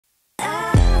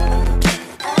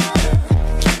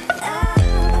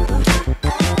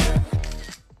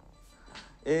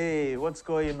Hey, what's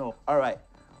going on? All right,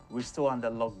 we're still under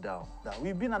lockdown. Now,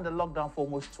 we've been under lockdown for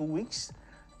almost 2 weeks,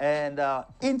 and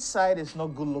inside is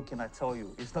not good looking, I tell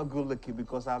you. It's not good looking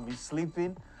because I've been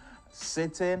sleeping,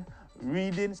 sitting,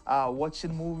 reading,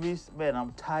 watching movies. Man,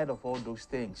 I'm tired of all those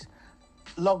things.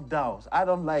 Lockdowns, I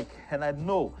don't like, and I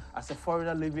know as a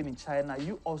foreigner living in China,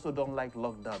 you also don't like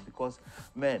lockdown because,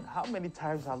 man, how many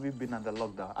times have we been under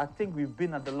lockdown? I think we've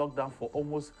been under lockdown for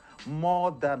almost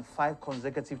more than 5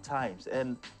 consecutive times,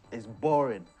 and it's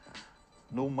boring.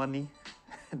 No money,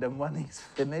 the money is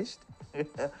finished. You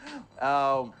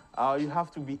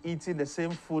have to be eating the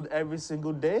same food every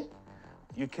single day.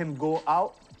 You can go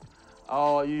out,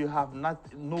 you have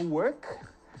no work,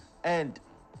 and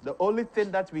the only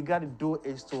thing that we got to do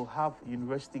is to have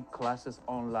university classes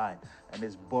online, and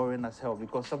it's boring as hell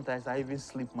because sometimes I even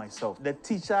sleep myself. The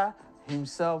teacher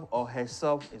himself or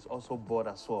herself is also bored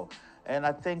as well. And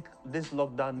I think this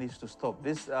lockdown needs to stop.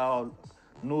 This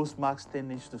nose mask thing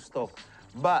needs to stop.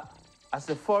 But as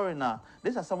a foreigner,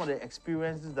 these are some of the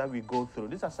experiences that we go through.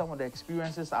 These are some of the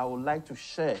experiences I would like to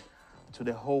share to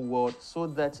the whole world so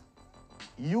that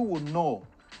you will know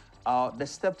the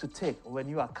step to take when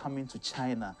you are coming to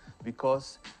China,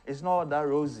 because it's not that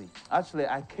rosy. Actually,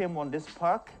 I came on this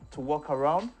park to walk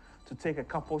around, to take a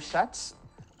couple shots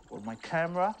with my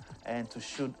camera and to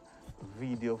shoot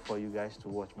video for you guys to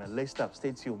watch, man. Lacedup,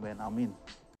 stay tuned, man. I'm in.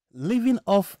 Living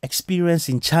Off Experience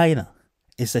in China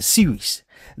is a series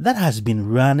that has been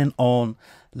running on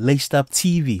Lacedup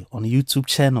TV on YouTube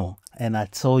channel. And I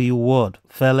tell you what,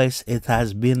 fellas, it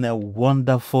has been a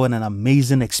wonderful and an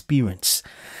amazing experience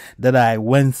that I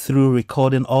went through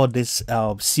recording all this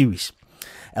series.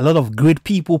 A lot of great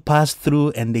people passed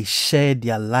through and they shared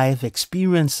their life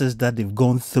experiences that they've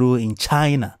gone through in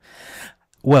China.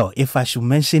 Well, if I should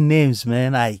mention names,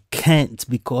 man, I can't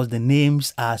because the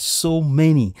names are so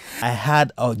many. I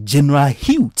had General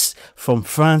Hughes from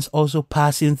France also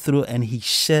passing through, and he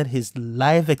shared his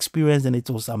life experience and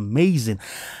it was amazing.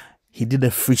 He did a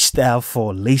freestyle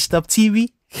for Lacedup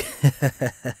TV.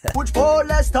 Which for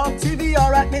Lacedup TV,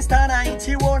 alright, Mr.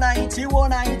 91.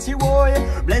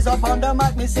 Blaze up on the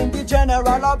mic, missing the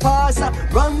general pass.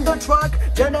 Run the track,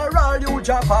 general, you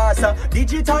just pass.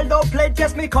 Digital don't play,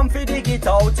 just me come for dig it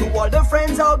out. To all the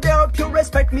friends out there, hope you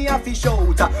respect me, I fish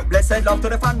out. Blessed love to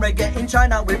the fan reggae in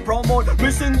China, we promote.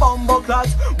 Missing bombo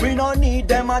class, we don't need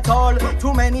them at all.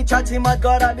 Too many chatting, my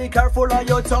gotta be careful on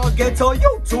your target. So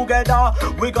you together,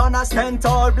 we gonna stand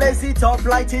tall. Blaze it up,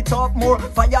 light it up more.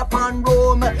 Fire pan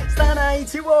room, stand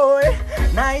 90 boy,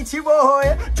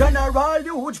 general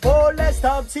huge for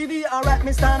Lacedup TV, alright,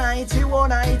 Mr.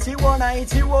 91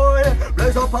 boy,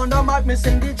 blaze up on the mic,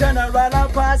 missing the general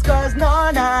pass, cause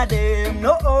none of them,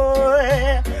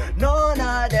 none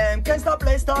of them can stop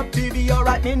Lacedup TV,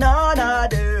 alright, me none of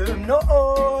them, none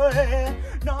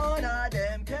of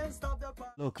them can stop the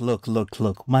Look,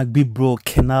 my big bro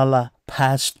Kenala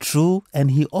passed through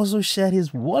and he also shared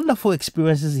his wonderful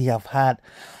experiences he have had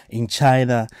in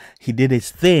China. He did his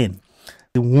thing.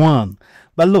 He won.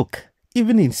 But look,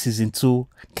 even in season 2,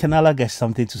 Kenala got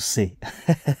something to say.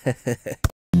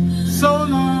 So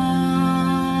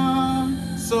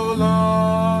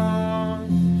long,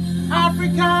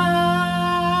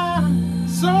 Africa,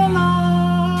 so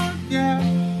long, yeah.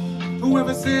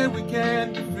 Whoever said we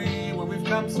can't be free when we've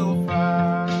come so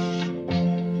far?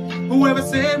 Whoever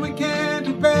said we can't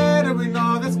do better in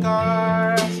all the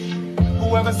scars?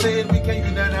 Whoever said we can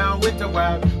unite now with the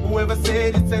world? Whoever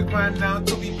said it's a crime now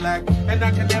to be black? And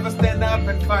I can never stand up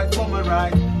and fight for my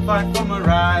right,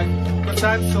 Cause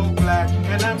I'm so black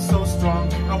and I'm so strong.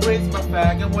 I raise my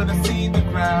flag and when I see the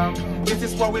crowd, this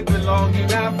is where we belong in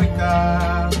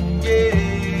Africa.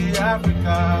 Yeah,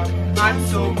 Africa. I'm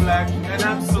so black and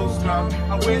I'm so strong.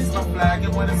 I raise my flag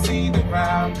and when I see the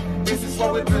crowd, this is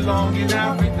where we belong in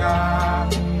Africa.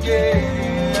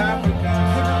 Yeah, Africa.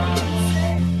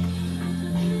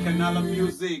 Canala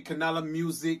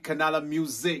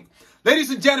music. Ladies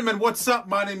and gentlemen, what's up?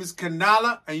 My name is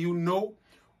Canala, and you know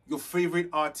your favorite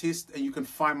artist, and you can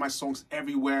find my songs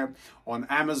everywhere on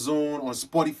Amazon, on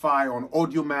Spotify, on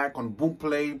Audiomack, on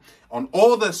Boomplay, on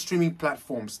all the streaming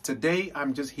platforms. Today,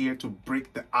 I'm just here to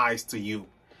break the ice to you.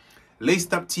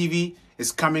 Lacedup TV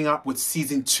is coming up with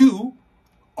season 2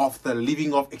 of the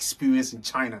Living Off Experience in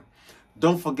China.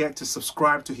 Don't forget to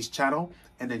subscribe to his channel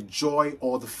and enjoy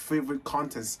all the favorite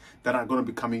contents that are going to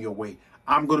be coming your way.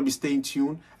 I'm going to be staying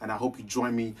tuned, and I hope you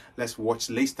join me. Let's watch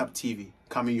Lacedup TV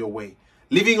coming your way.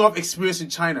 Living Off Experience in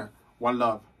China. One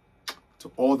love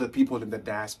to all the people in the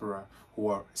diaspora who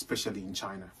are especially in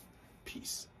China.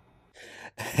 Peace.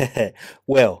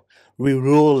 Well, we're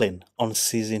rolling on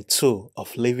season 2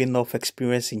 of Living Off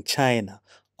Experience in China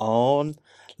on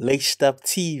Lacedup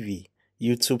TV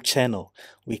YouTube channel.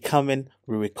 We coming,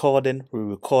 we recording,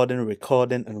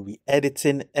 and we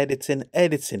editing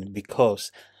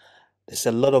because there's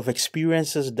a lot of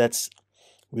experiences that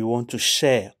we want to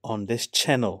share on this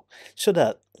channel so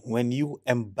that when you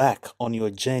embark on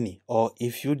your journey, or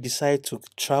if you decide to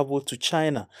travel to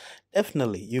China,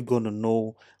 definitely you're going to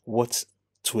know what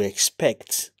to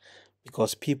expect,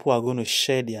 because people are going to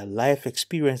share their life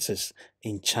experiences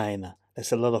in China.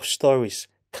 There's a lot of stories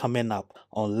coming up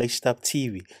on Lacedup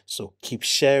TV. So keep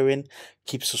sharing,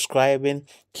 keep subscribing,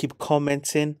 keep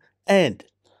commenting, and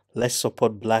let's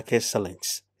support Black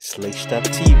excellence. It's Lacedup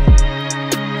TV.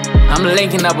 I'm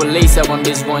linking up with Lacedup on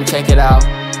this one, check it out.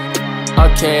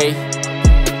 Okay.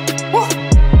 Woo.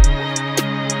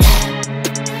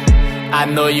 I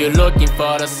know you're looking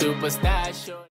for the superstar.